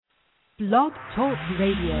Blog Talk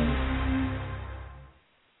Radio.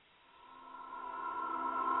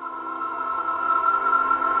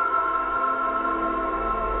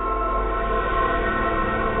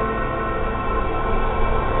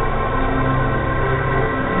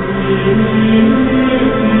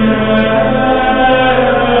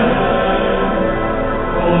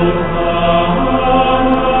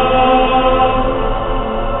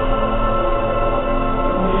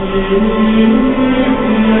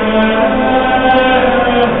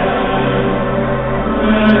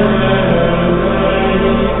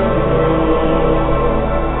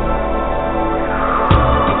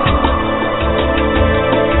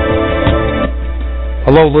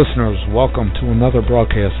 Hello, listeners. Welcome to another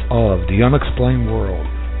broadcast of The Unexplained World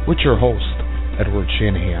with your host, Edward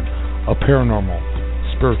Shanahan, a paranormal,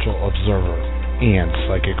 spiritual observer, and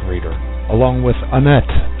psychic reader, along with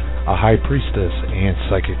Annette, a High Priestess and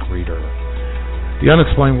psychic reader. The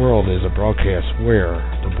Unexplained World is a broadcast where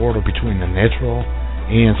the border between the natural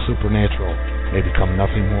and supernatural may become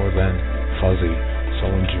nothing more than fuzzy,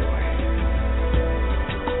 so enjoy.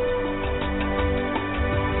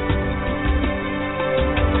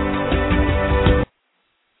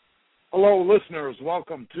 Hello, listeners.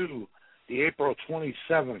 Welcome to the April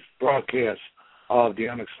 27th broadcast of The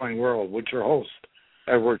Unexplained World with your host,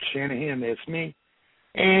 Edward Shanahan. That's me.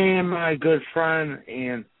 And my good friend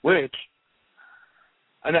and witch,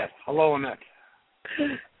 Annette. Hello, Annette.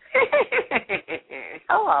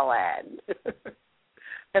 Hello, Ed.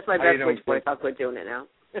 That's my best witch voice. I'll quit doing it now.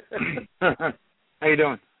 How you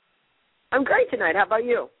doing? I'm great tonight. How about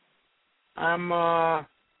you? I'm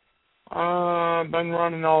been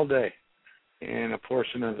running all day and a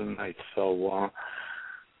portion of the night, so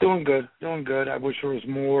doing good. I wish there was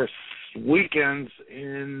more weekends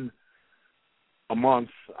in a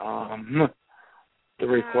month. The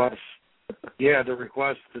request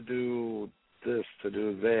to do this, to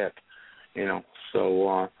do that,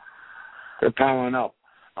 so they're piling up.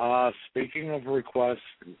 Speaking of requests,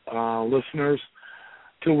 listeners,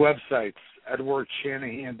 two websites,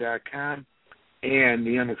 edwardshanahan.com and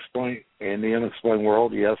the Unexplained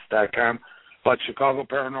World, yes.com, but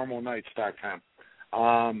ChicagoParanormalNights.com.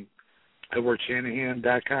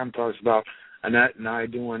 EdwardShanahan.com talks about Annette and I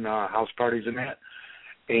doing house parties and that.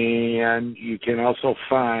 And you can also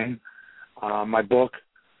find my book,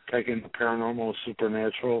 Taking the Paranormal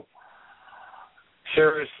Supernatural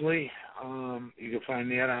Seriously. You can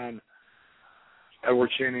find that on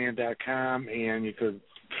EdwardShanahan.com, and you could,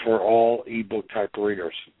 for all ebook type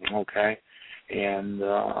readers, okay? And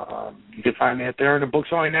you can find that there, and the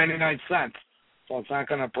book's only 99 cents, so it's not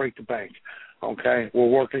going to break the bank, okay? We're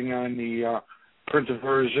working on the printed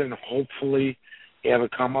version, hopefully have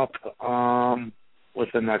it come up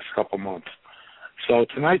within the next couple months. So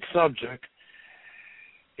tonight's subject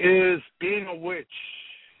is being a witch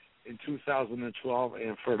in 2012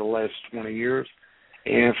 and for the last 20 years.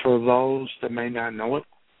 And for those that may not know it,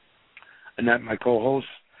 Annette, my co-host,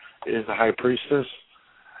 is a High Priestess,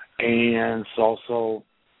 and it's also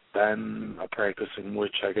been a practicing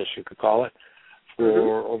witch, I guess you could call it,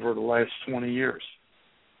 for over the last 20 years.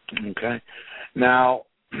 Okay? Now,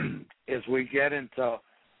 as we get into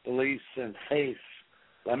beliefs and faith,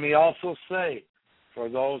 let me also say, for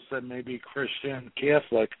those that may be Christian,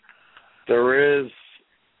 Catholic, there is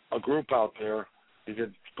a group out there, you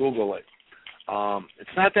can Google it.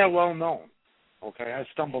 It's not that well known, okay? I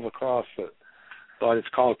stumbled across it, but it's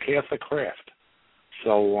called Catholic Craft.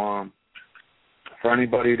 So for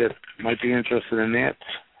anybody that might be interested in that,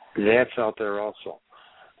 that's out there also.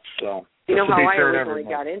 So how I originally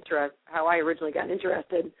got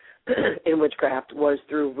interested in witchcraft was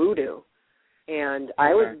through voodoo, and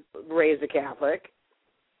I was raised a Catholic,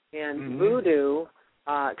 and voodoo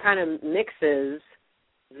kind of mixes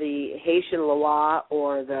the Haitian Loa,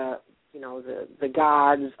 or the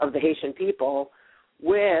gods of the Haitian people,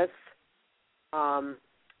 with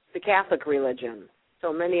the Catholic religion.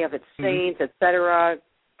 So many of its saints, etc.,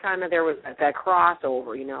 kind of there was that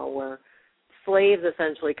crossover, where slaves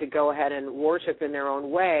essentially could go ahead and worship in their own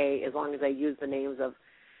way as long as they used the names of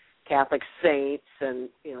Catholic saints and,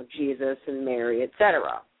 Jesus and Mary,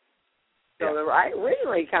 etc. So I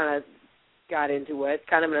originally kind of got into it,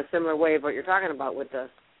 kind of in a similar way of what you're talking about with the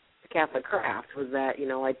Catholic craft, was that,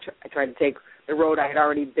 I tried to take the road I had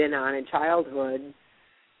already been on in childhood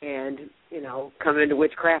and, come into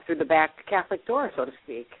witchcraft through the back Catholic door, so to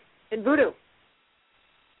speak, in voodoo.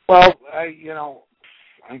 Well,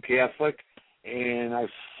 I'm Catholic, and I've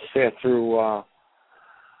sat through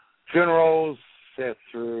funerals, sat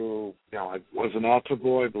through, I was an altar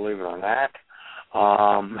boy, believe it or not,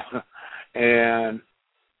 and,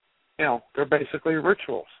 they're basically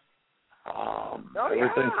rituals.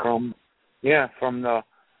 Everything from the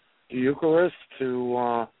Eucharist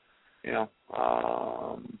to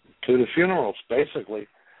to the funerals. Basically,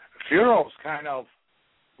 funerals kind of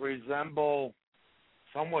resemble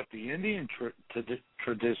somewhat the Indian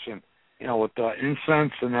tradition, with the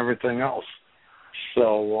incense and everything else.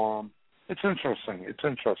 So it's interesting. It's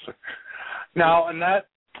interesting. Now, Annette,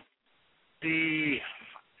 we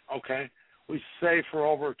say for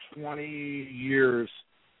over 20 years.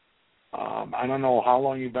 I don't know how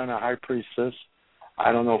long you've been a High Priestess.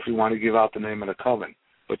 I don't know if you want to give out the name of the Coven,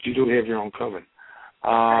 but you do have your own Coven.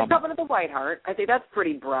 Coven of the White Heart. I think that's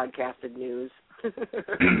pretty broadcasted news.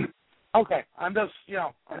 Okay, I'm just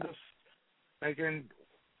making.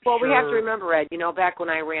 Well, we have to remember, Ed. Back when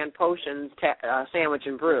I ran Potions Sandwich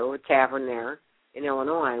and Brew, a tavern there in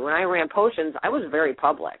Illinois, when I ran Potions, I was very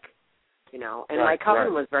public. And my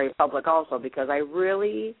Coven was very public also, because I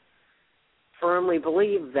really firmly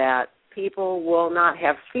believe that people will not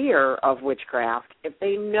have fear of witchcraft if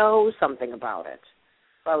they know something about it.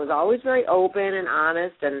 So I was always very open and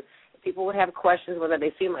honest, and if people would have questions, whether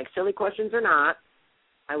they seem like silly questions or not,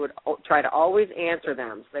 I would try to always answer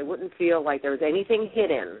them so they wouldn't feel like there was anything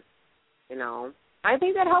hidden, I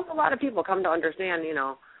think that helped a lot of people come to understand,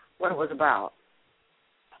 what it was about.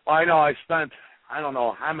 Well, I know I spent, I don't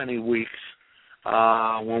know how many weeks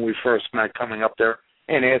when we first met coming up there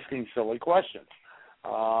and asking silly questions.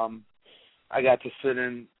 I got to sit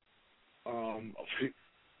in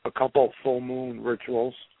a couple of full moon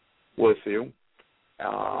rituals with you.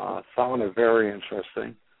 Found it very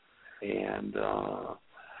interesting. And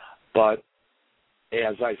but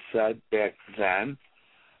as I said back then,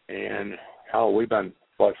 and we've been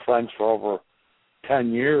friends for over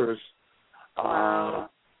 10 years. Wow.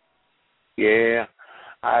 Yeah.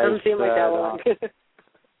 Doesn't seem like that long.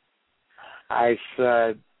 I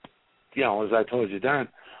said, as I told you then,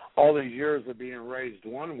 all these years of being raised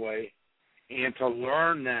one way, and to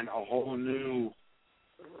learn then a whole new,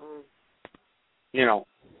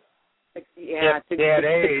 to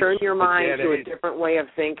turn your mind to a different way of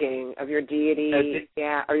thinking of your deity,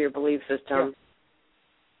 or your belief system.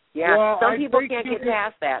 Yeah, well, some people can't get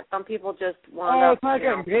past that. Some people just want to. It's not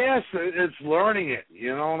getting past it. It's learning it.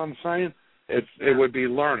 You know what I'm saying? It would be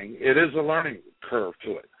learning. It is a learning curve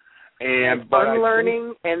to it. But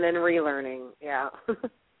unlearning and then relearning. Yeah.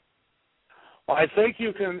 Well, I think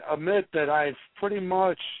you can admit that I've pretty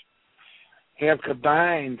much have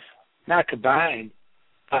I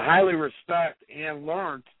highly respect and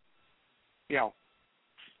learned,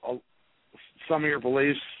 some of your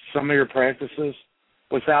beliefs, some of your practices,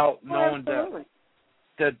 without knowing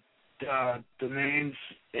the names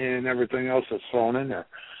and everything else that's thrown in there.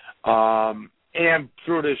 And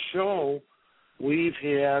through this show, we've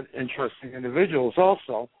had interesting individuals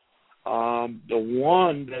also. The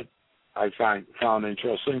one that I found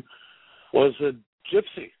interesting was a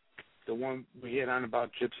gypsy, the one we had on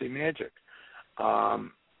about gypsy magic.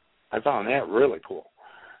 I found that really cool,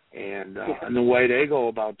 and the way they go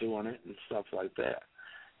about doing it and stuff like that.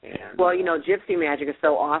 And, gypsy magic is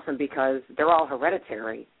so awesome because they're all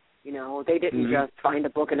hereditary. They didn't just find a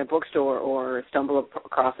book in a bookstore or stumble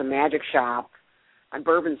across a magic shop on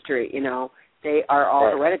Bourbon Street. They are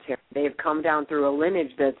all hereditary. They've come down through a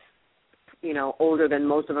lineage that's, older than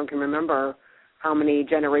most of them can remember. How many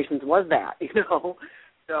generations was that?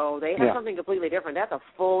 So they have something completely different. That's a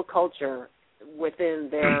full culture within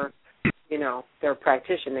their, their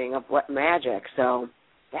practicing of what magic. So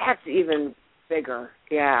that's even bigger.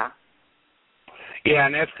 Yeah. Yeah,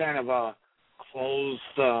 and that's kind of a closed,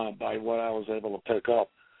 by what I was able to pick up,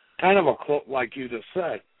 kind of like you just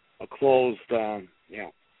said, a closed,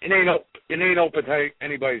 it ain't open to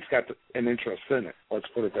anybody's got an interest in it. Let's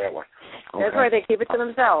put it that way. Okay. That's right. They keep it to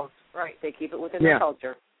themselves. Right. They keep it within their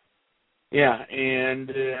culture. Yeah, and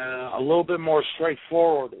a little bit more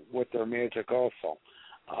straightforward with their magic also,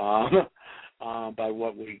 by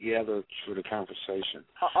what we gathered through the conversation.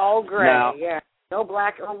 All gray, now, no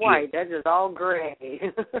black or white. That's just all gray.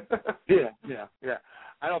 Yeah.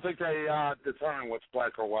 I don't think they determine what's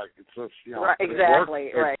black or white. It's just, right,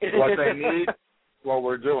 exactly, right. It's what they need, what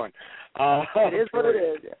we're doing. It is what it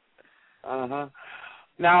is. Uh-huh.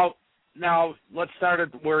 Now, let's start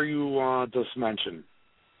at where you just mentioned.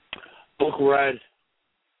 Book read.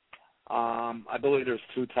 I believe there's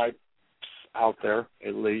two types out there,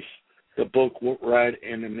 at least. The book read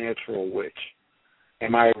and the natural witch.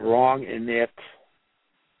 Am I wrong in that?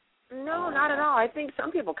 No, not at all. I think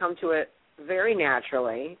some people come to it very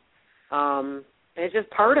naturally. It's just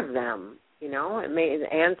part of them, the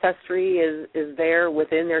ancestry is there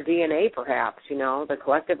within their DNA, perhaps, the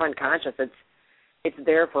collective unconscious. It's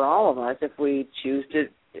there for all of us if we choose to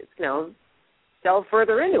delve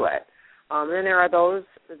further into it. And then there are those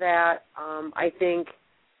that I think,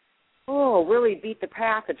 really beat the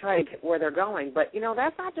path to try to get where they're going. But,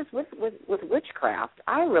 that's not just with witchcraft.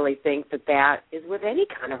 I really think that is with any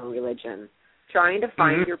kind of religion, trying to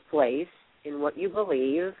find your place in what you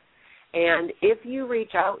believe. And if you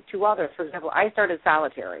reach out to others, for example, I started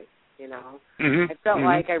solitary, I felt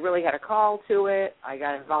like I really had a call to it. I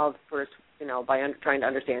got involved first, by trying to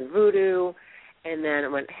understand voodoo. And then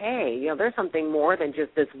it went, hey, there's something more than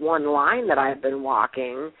just this one line that I've been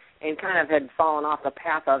walking and kind of had fallen off the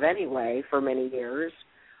path of anyway for many years.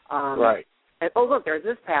 Right. And, look, there's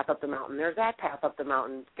this path up the mountain. There's that path up the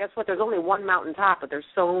mountain. Guess what? There's only one mountaintop, but there's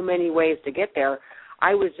so many ways to get there.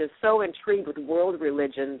 I was just so intrigued with world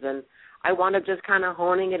religions, and I wound up just kind of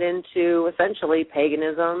honing it into essentially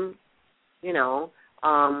paganism,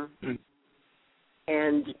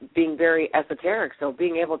 and being very esoteric. So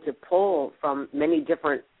being able to pull from many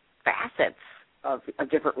different facets of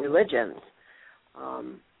different religions.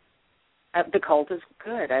 The cult is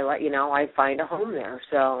good. I find a home there.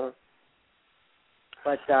 So,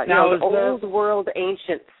 but the old world,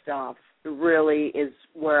 ancient stuff really is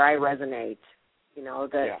where I resonate.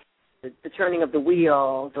 The turning of the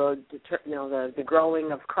wheel, the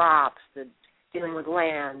growing of crops, the dealing with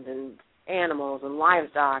land and animals and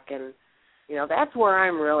livestock, and that's where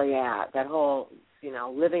I'm really at. That whole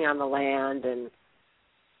living on the land and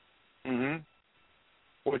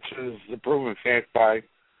which is the proven fact by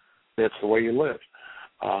that's the way you live.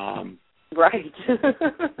 Right.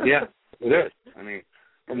 Yeah, it is. I mean,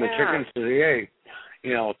 from the chickens to the egg,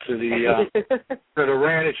 to the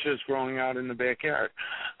radishes growing out in the backyard,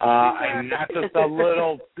 and not just a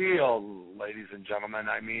little field, ladies and gentlemen.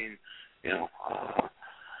 I mean,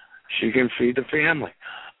 she can feed the family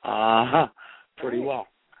pretty well.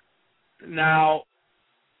 Now,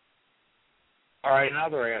 all right,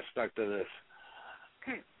 another aspect of this.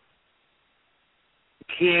 Okay.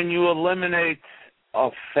 Can you eliminate a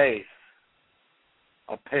faith,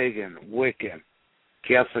 a pagan, Wiccan,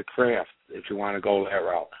 Catholic craft, if you want to go that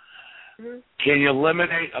route? Can you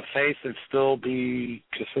eliminate a faith and still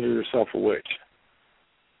consider yourself a witch?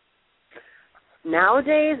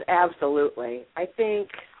 Nowadays, absolutely. I think,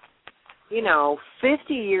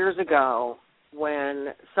 50 years ago,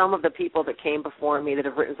 when some of the people that came before me that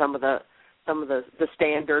have written some of the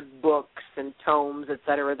standard books and tomes, et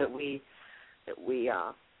cetera, that we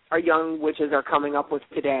our young witches are coming up with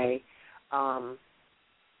today,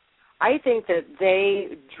 I think that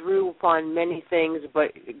they drew upon many things,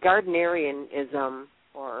 but Gardnerianism,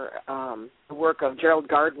 or the work of Gerald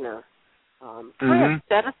Gardner, kind of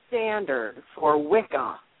set a standard for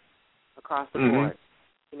Wicca across the board.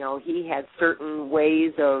 He had certain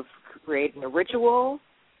ways of creating a ritual,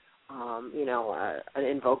 an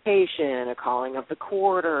invocation, a calling of the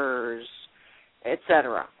quarters,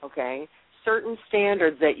 etc. Okay? Certain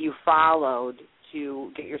standards that you followed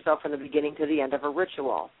to get yourself from the beginning to the end of a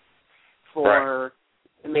ritual for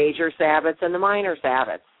the major Sabbats and the minor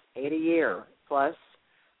Sabbats, 8 a year, plus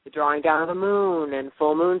the drawing down of the moon and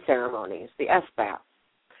full moon ceremonies, the Esbat.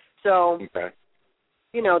 So,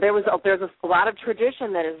 there's a lot of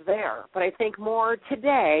tradition that is there, but I think more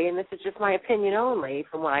today, and this is just my opinion only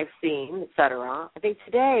from what I've seen, et cetera, I think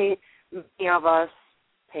today many of us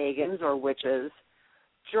pagans or witches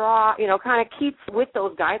draw, kind of keep with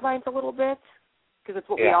those guidelines a little bit because it's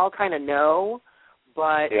what we all kind of know,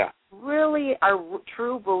 but really our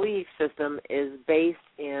true belief system is based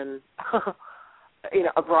in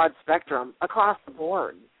a broad spectrum across the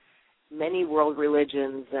board. Many world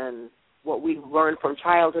religions and what we learned from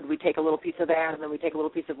childhood, we take a little piece of that, and then we take a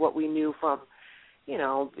little piece of what we knew from,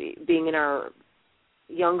 being in our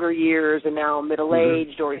younger years and now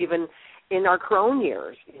middle-aged or even in our crone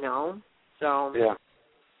years, So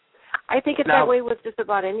I think it's that way with just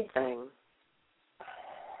about anything.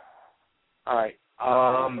 All right.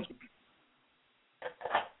 I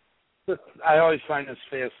always find this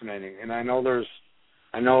fascinating, and I know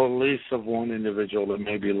at least of one individual that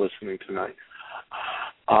may be listening tonight.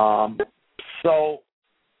 So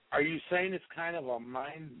are you saying it's kind of a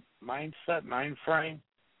mindset, mind frame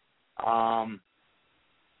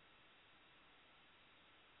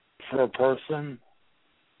for a person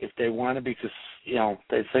if they want to, because,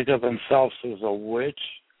 they think of themselves as a witch?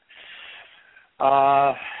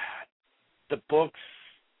 The books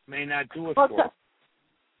may not do it for them.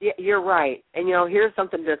 Yeah, you're right. And, here's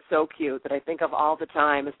something that's so cute that I think of all the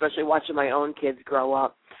time, especially watching my own kids grow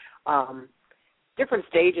up. Different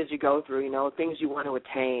stages you go through, things you want to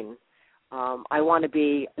attain. I want to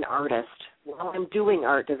be an artist. Well, I'm doing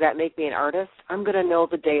art. Does that make me an artist? I'm going to know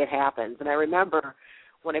the day it happens. And I remember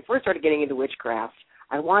when I first started getting into witchcraft,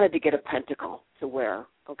 I wanted to get a pentacle to wear,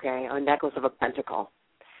 okay, a necklace of a pentacle.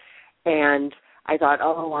 And I thought,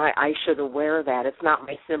 oh, I shouldn't wear that. It's not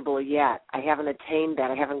my symbol yet. I haven't attained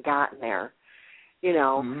that. I haven't gotten there, you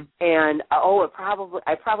know. And,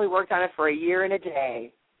 I probably worked on it for a year and a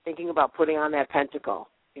day thinking about putting on that pentacle,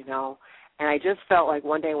 you know. And I just felt like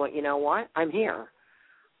one day I went, you know what, I'm here.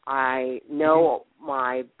 I know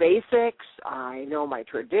my basics. I know my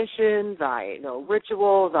traditions. I know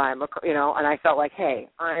rituals. And I felt like, hey,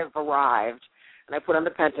 I have arrived. And I put on the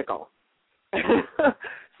pentacle.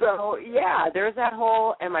 So, yeah, there's that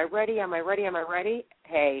whole, am I ready, am I ready, am I ready?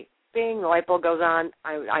 Hey, bing, the light bulb goes on.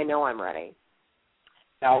 I know I'm ready.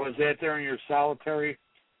 Now, was that during your solitary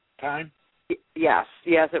time? Yes,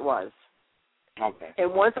 it was. Okay.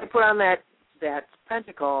 And once I put on that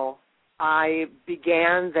pentacle, I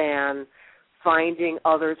began then finding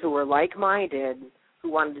others who were like-minded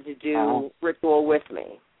who wanted to do ritual with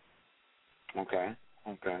me. Okay.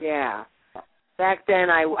 Yeah. Back then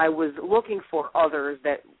I was looking for others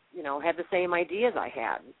that, you know, had the same ideas I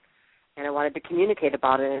had. And I wanted to communicate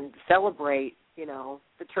about it and celebrate, you know,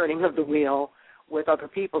 the turning of the wheel with other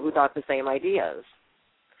people who thought the same ideas.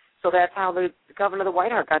 So that's how the Coven of the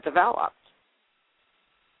White Heart got developed.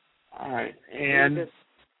 All right. And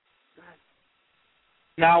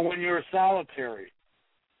now when you're solitary,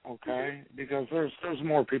 okay, because there's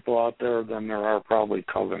more people out there than there are probably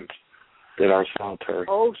covens that are solitary.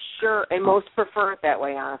 Oh, sure, and most prefer it that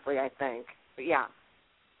way, honestly, I think. But yeah.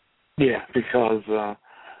 Yeah, because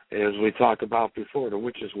as we talked about before, the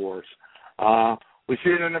witches' wars. We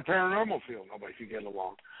see it in the paranormal field. Nobody can get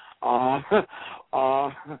along.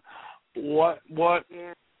 What?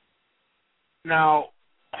 Yeah. Now,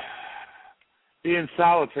 being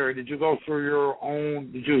solitary, did you go through your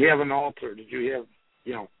own? Did you have an altar? Did you have,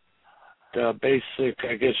 you know, the basic,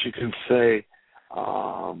 I guess you can say,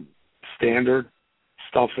 standard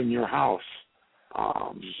stuff in your house?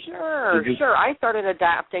 Sure. I started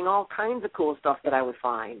adapting all kinds of cool stuff that I would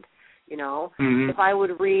find. You know, if I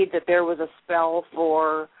would read that there was a spell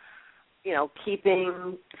for, you know,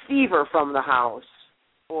 keeping fever from the house,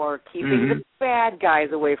 or keeping the bad guys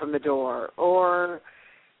away from the door, or,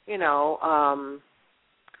 you know,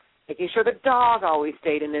 making sure the dog always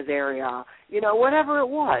stayed in his area, you know, whatever it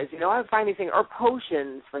was, you know, I would find these things, or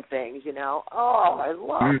potions for things, you know. Oh, I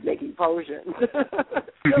love making potions.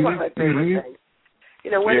 Still one of my favorite things.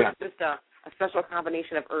 You know, whether it's just a special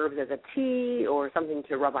combination of herbs as a tea or something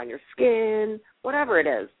to rub on your skin, whatever it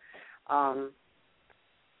is.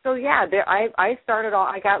 So, yeah, I started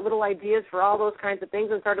I got little ideas for all those kinds of things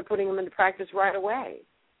and started putting them into practice right away.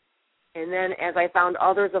 And then as I found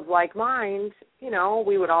others of like mind, you know,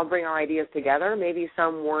 we would all bring our ideas together. Maybe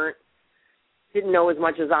some didn't know as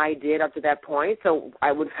much as I did up to that point, so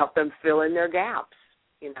I would help them fill in their gaps,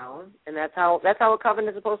 you know. And that's how a coven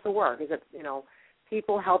is supposed to work, is that, you know,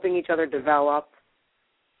 people helping each other develop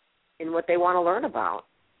in what they want to learn about,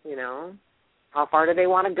 you know. How far do they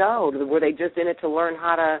want to go? Were they just in it to learn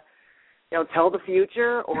how to, you know, tell the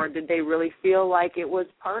future, or did they really feel like it was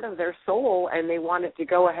part of their soul and they wanted to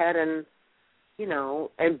go ahead and, you know,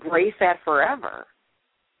 embrace that forever?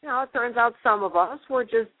 You know, it turns out some of us were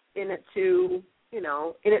just in it to, you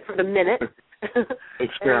know, in it for the minute.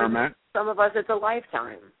 Experiment. Some of us, it's a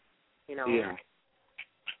lifetime, you know. Yeah.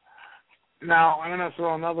 Now, I'm going to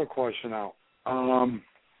throw another question out.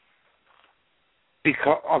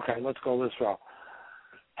 Let's go this route.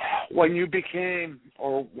 When you became,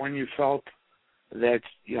 or when you felt that,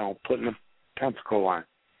 you know, putting a pentacle on,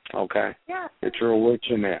 okay, that you're a witch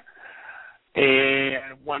in there,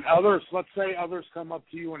 and when others, let's say others come up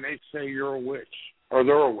to you and they say you're a witch, or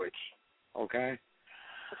they're a witch, okay?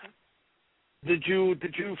 Did you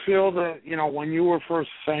feel that, you know, when you were first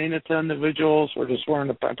saying it to individuals or just wearing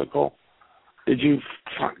the pentacle,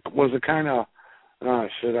 was it kind of,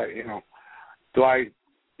 should I, you know,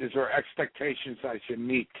 is there expectations I should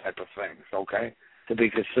meet type of things, okay, to be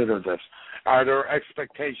considered this? Are there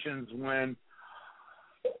expectations when,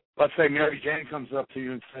 let's say Mary Jane comes up to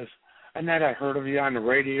you and says, Annette, I heard of you on the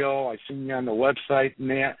radio, I seen you on the website and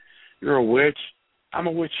that, you're a witch, I'm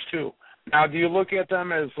a witch too. Now, do you look at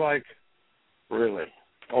them as like, really,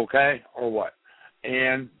 okay, or what?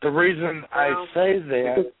 And the reason I say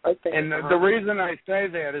that, the reason I say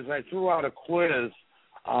that is I threw out a quiz.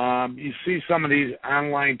 You see some of these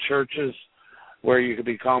online churches where you can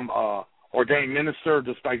become a ordained minister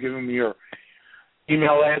just by giving them your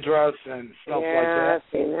email address and stuff like that.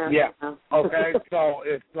 Yeah. Okay. So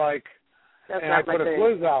it's like, and I put a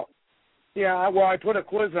quiz out. Yeah. Well, I put a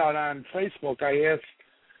quiz out on Facebook. I asked,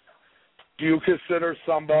 do you consider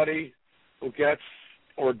somebody who gets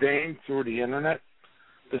ordained through the internet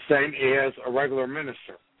the same as a regular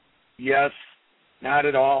minister. Yes, not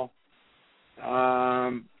at all.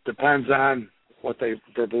 Depends on what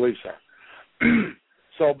their beliefs are.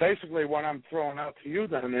 So basically what I'm throwing out to you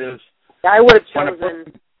then is... I would have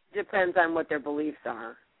chosen, depends on what their beliefs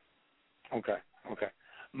are. Okay.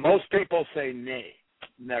 Most people say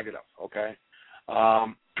negative, okay?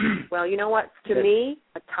 Well, you know what? To me,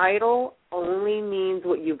 a title only means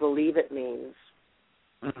what you believe it means,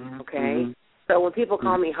 okay? So when people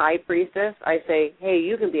call me High Priestess, I say, hey,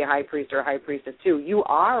 you can be a High Priest or a High Priestess too. You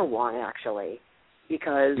are one, actually,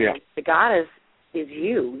 because the goddess is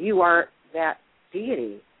you. You are that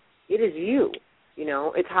deity. It is you. You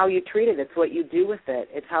know, it's how you treat it. It's what you do with it.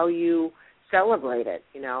 It's how you celebrate it,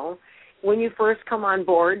 you know. When you first come on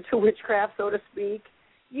board to witchcraft, so to speak,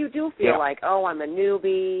 you do feel like, oh, I'm a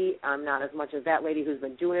newbie. I'm not as much as that lady who's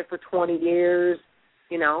been doing it for 20 years.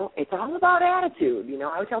 You know, it's all about attitude. You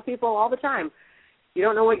know, I would tell people all the time, you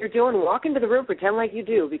don't know what you're doing, walk into the room, pretend like you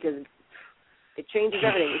do, because it changes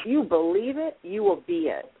everything. If you believe it, you will be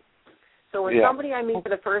it. So when somebody I meet for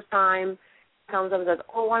the first time comes up and says,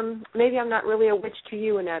 oh, maybe I'm not really a witch to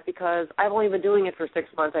you, Annette, because I've only been doing it for 6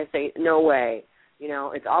 months, I say, no way. You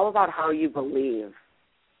know, it's all about how you believe.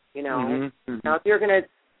 You know, now if you're going to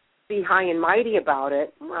be high and mighty about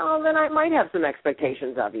it, well, then I might have some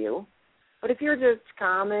expectations of you. But if you're just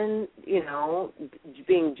common, you know,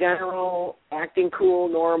 being general, acting cool,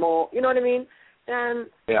 normal, you know what I mean, then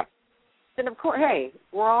of course, hey,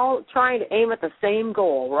 we're all trying to aim at the same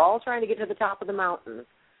goal. We're all trying to get to the top of the mountain.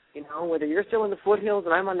 You know, whether you're still in the foothills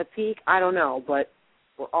and I'm on the peak, I don't know, but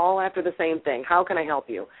we're all after the same thing. How can I help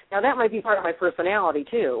you? Now, that might be part of my personality,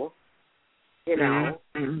 too, you know,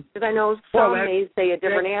 because I know some may say a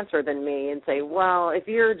different answer than me and say, well, if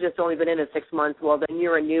you're just only been in it 6 months, well, then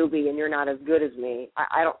you're a newbie and you're not as good as me.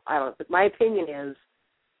 I don't. My opinion is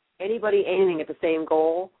anybody aiming at the same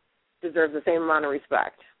goal deserves the same amount of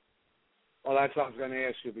respect. Well, that's what I was going to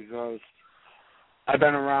ask you, because I've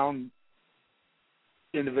been around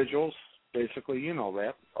individuals, basically, you know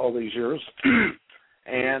that, all these years,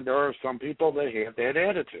 and there are some people that have that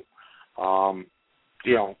attitude.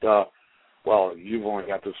 You know, well, you've only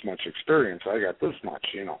got this much experience, I got this much,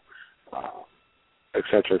 you know, et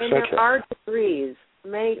cetera, et cetera. And there are degrees.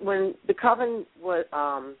 When the Coven was,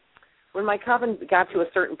 when my Coven got to a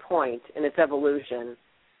certain point in its evolution,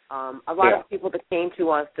 a lot of people that came to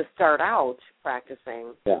us to start out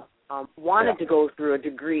practicing wanted to go through a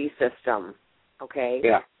degree system, okay,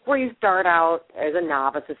 where you start out as a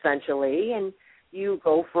novice, essentially, and you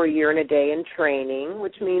go for a year and a day in training,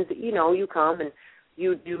 which means that, you know, you come and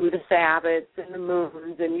you do the Sabbats and the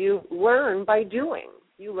moons, and you learn by doing.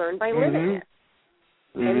 You learn by living it.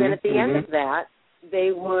 And then at the end of that, they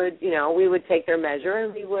would, you know, we would take their measure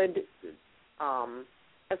and we would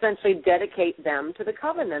essentially dedicate them to the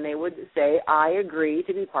Coven. And they would say, I agree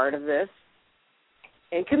to be part of this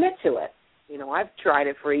and commit to it. You know, I've tried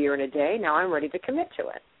it for a year and a day. Now I'm ready to commit to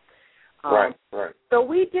it. Right. So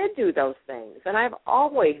we did do those things, and I've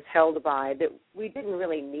always held by that we didn't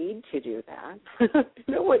really need to do that.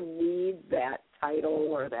 No one needs that title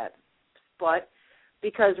or that, but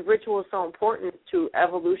because ritual is so important to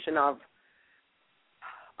evolution of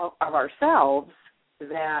ourselves,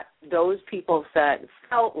 that those people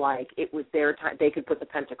felt like it was their time, they could put the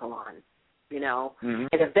pentacle on, you know. And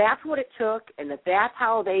if that's what it took, and if that's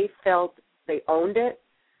how they felt they owned it,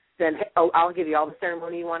 then I'll give you all the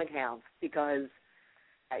ceremony you want to have, because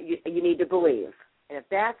you need to believe. And if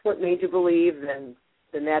that's what made you believe, then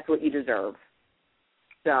that's what you deserve.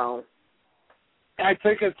 So I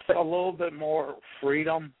think it's a little bit more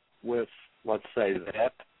freedom with, let's say,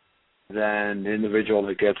 that than the individual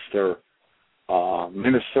that gets their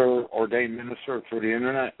ordained minister through the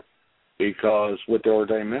internet, because with the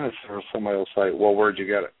ordained minister, somebody will say, well, where'd you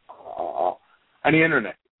get it? On the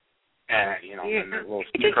internet. And, you know, it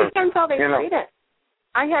just depends how they treat it.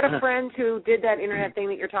 I had a friend who did that internet thing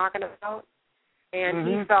that you're talking about, and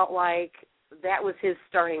he felt like that was his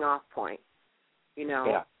starting off point, you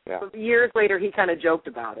know. But years later, he kind of joked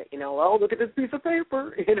about it, you know, oh, look at this piece of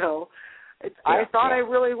paper, you know. I thought I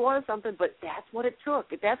really was something, but that's what it took.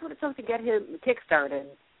 That's what it took to get him kick-started.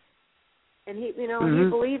 And he, you know, he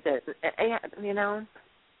believed it. And, you know,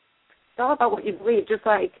 it's all about what you believe. Just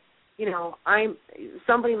like, you know,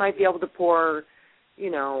 somebody might be able to pour, you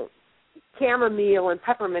know, chamomile and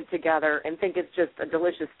peppermint together and think it's just a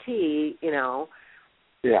delicious tea, you know.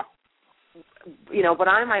 Yeah. You know, but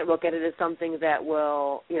I might look at it as something that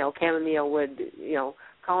will, you know, chamomile would, you know,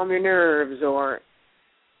 calm your nerves, or,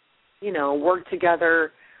 you know, work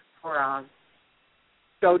together for a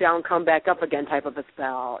go down, come back up again type of a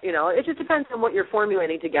spell. You know, it just depends on what you're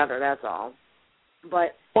formulating together, that's all.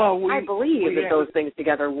 But I believe that those things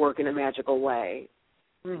together work in a magical way.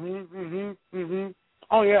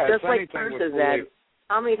 Oh, yeah. Just like curses, Ed.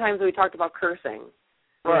 How many times have we talked about cursing?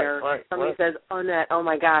 Where somebody says, Annette, oh,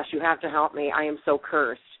 my gosh, you have to help me. I am so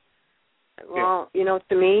cursed. Well,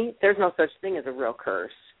 to me, there's no such thing as a real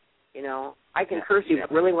curse. I can curse you,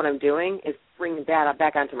 but really what I'm doing is bringing that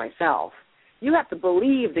back onto myself. You have to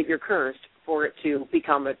believe that you're cursed for it to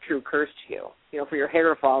become a true curse to you. For your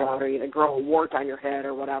hair to fall out or you to grow a wart on your head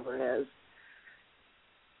or whatever it is.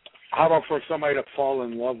 How about for somebody to fall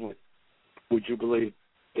in love with? Would you believe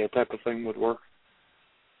that type of thing would work?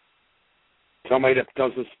 Somebody that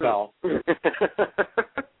does a spell.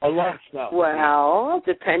 A love spell. Well,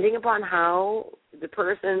 depending upon how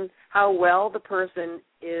well the person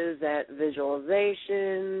is at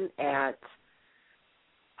visualization, at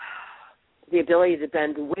the ability to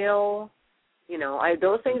bend will,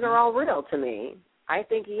 those things are all real to me. I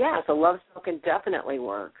think, yes, a love spell can definitely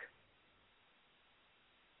work.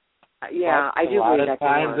 Yeah, I do believe that can work. A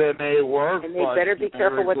lot of times it may work, and they better be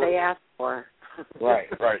careful what they ask for. Right.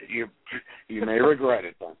 You may regret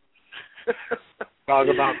it, though. Talk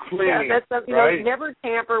about cleaning, that's something, right? Never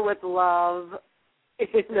tamper with love.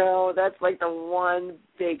 That's like the one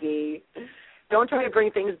biggie. Don't try to bring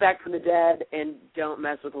things back from the dead, and don't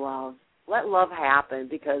mess with love. Let love happen,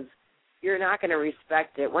 because you're not going to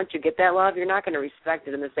respect it. Once you get that love, you're not going to respect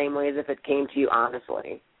it in the same way as if it came to you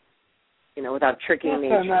honestly, without tricking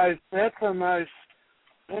nature.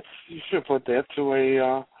 You should put that to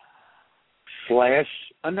a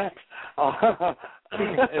 / Annette.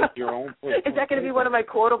 Your own Is that going to be one of my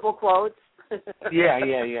quotable quotes? Yeah.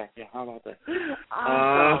 How about that?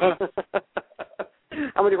 Awesome.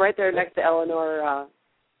 I'm going to be right there next to Eleanor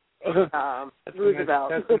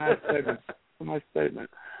Roosevelt. That's a nice statement.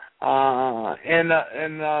 And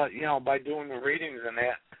by doing the readings and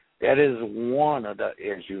that is one of the,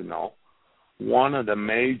 as you know, one of the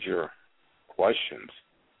major questions,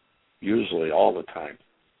 usually all the time,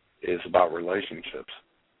 is about relationships.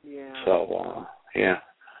 Yeah. So,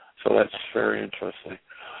 So that's very interesting.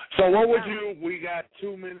 So what would we got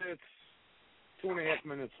 2.5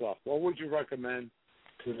 minutes left. What would you recommend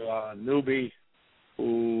to a newbie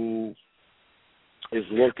who is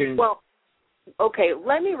looking? Well, okay,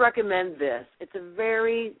 let me recommend this. It's a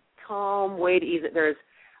very calm way to ease it. There's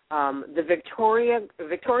the Victorian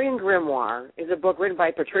Grimoire is a book written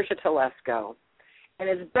by Patricia Telesco, and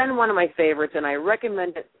it's been one of my favorites, and I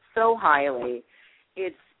recommend it so highly.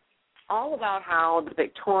 It's all about how the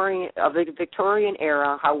Victorian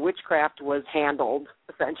era, how witchcraft was handled,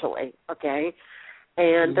 essentially, okay?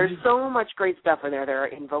 And there's so much great stuff in there. There are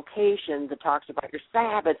invocations. It talks about your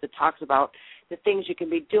Sabbaths. It talks about the things you can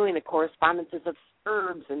be doing, the correspondences of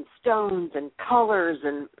herbs and stones and colors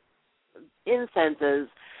and incenses.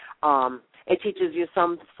 It teaches you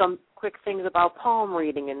some quick things about palm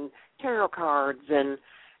reading and tarot cards and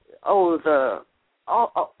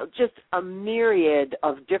just a myriad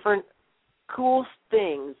of different cool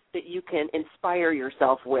things that you can inspire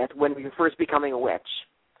yourself with when you're first becoming a witch.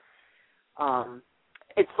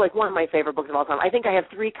 It's like one of my favorite books of all time. I think I have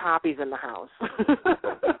 3 copies in the house.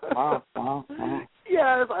 Wow.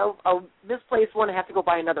 Yes, I'll misplace one and have to go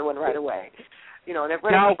buy another one right away. And I've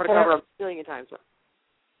read it for the cover a billion times.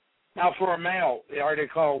 Now, for a male, are they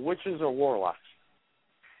called witches or warlocks?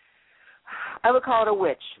 I would call it a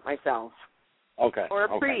witch myself. Okay. Or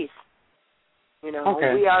a priest. We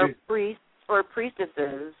Okay. are priests or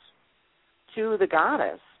priestesses to the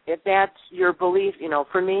goddess. If that's your belief,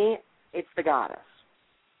 for me, it's the goddess.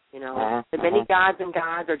 The many gods and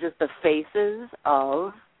gods are just the faces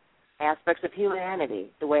of aspects of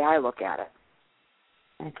humanity, the way I look at it.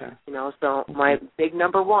 Okay. So my big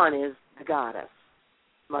number one is the goddess,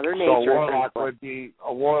 Mother Nature. So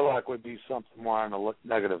a warlock would be something more on the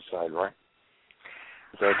negative side, right?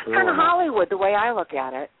 Is that true? Kind of Hollywood, the way I look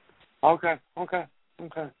at it. Okay.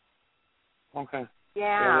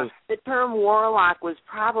 Yeah, the term warlock was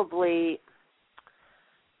probably,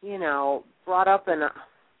 brought up in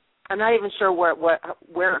I'm not even sure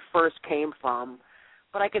where it first came from,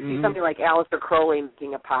 but I could see something like Aleister Crowley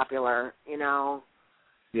making it popular, Yeah.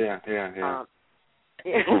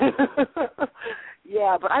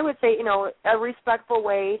 Yeah, but I would say, a respectful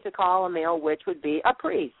way to call a male witch would be a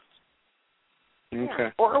priest. Okay.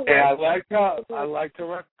 Yeah, or a witch. And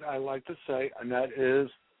I like to say Annette is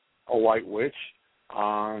a white witch.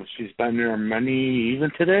 She's been there many,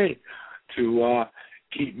 even today, to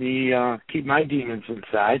keep my demons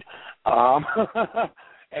inside.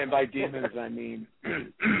 And by demons I mean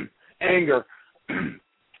anger.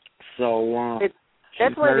 So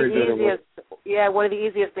that's one of the easiest. Yeah, one of the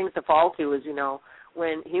easiest things to fall to is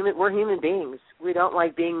when we're human beings. We don't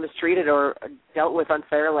like being mistreated or dealt with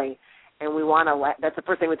unfairly, and we want to. That's the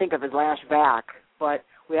first thing we think of is lash back. But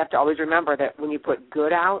we have to always remember that when you put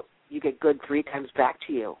good out, you get good 3 times back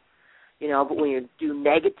to you. But when you do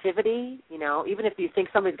negativity, even if you think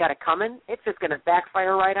somebody's got it coming, it's just going to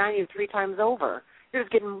backfire right on you 3 times over. You're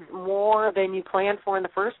just getting more than you planned for in the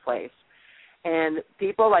first place. And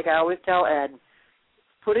people, like I always tell Ed,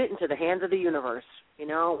 put it into the hands of the universe.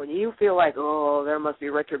 When you feel like, oh, there must be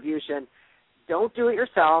retribution, don't do it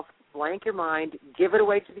yourself. Blank your mind. Give it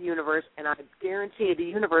away to the universe. And I guarantee the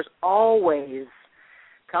universe always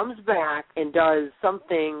comes back and does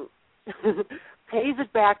something, pays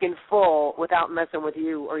it back in full without messing with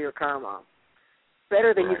you or your karma.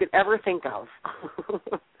 Better than you could ever think of.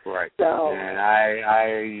 Right. So, and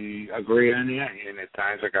I agree on that. And at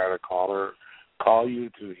times I got to call you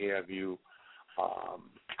to have you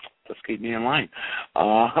just keep me in line.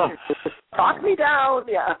 Talk me down,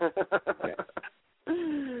 yeah.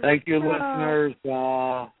 Thank you, listeners.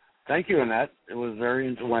 Thank you, Annette. It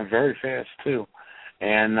went very fast too.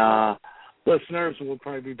 And listeners, we'll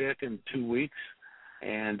probably be back in 2 weeks,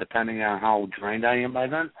 and depending on how drained I am by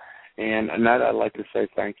then. And Annette, I'd like to say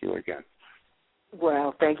thank you again.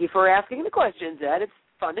 Well, thank you for asking the questions, Ed. It's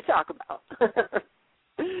fun to talk about.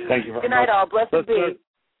 Thank you very much. Good night, all. Blessed be.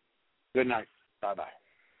 Good night. Bye-bye.